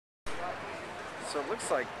So it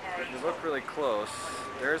looks like, if you look really close,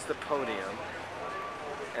 there's the podium.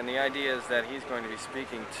 And the idea is that he's going to be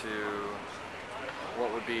speaking to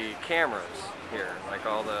what would be cameras here, like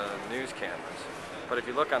all the news cameras. But if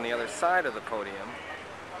you look on the other side of the podium,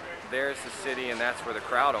 there's the city and that's where the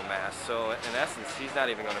crowd will mass. So in essence, he's not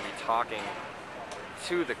even going to be talking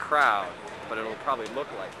to the crowd, but it'll probably look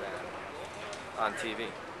like that on TV.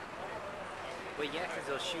 Well, yeah, because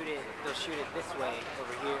they'll shoot it this way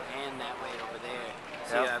over here and that way over there.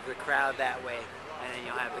 So you have the crowd that way, and then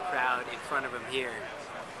you'll have the crowd in front of him here.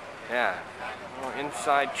 Yeah. Well,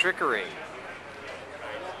 inside Trickery.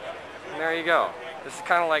 And there you go. This is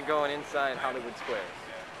kind of like going inside Hollywood squares.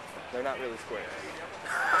 They're not really squares.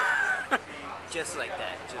 Just like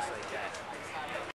that, just like that.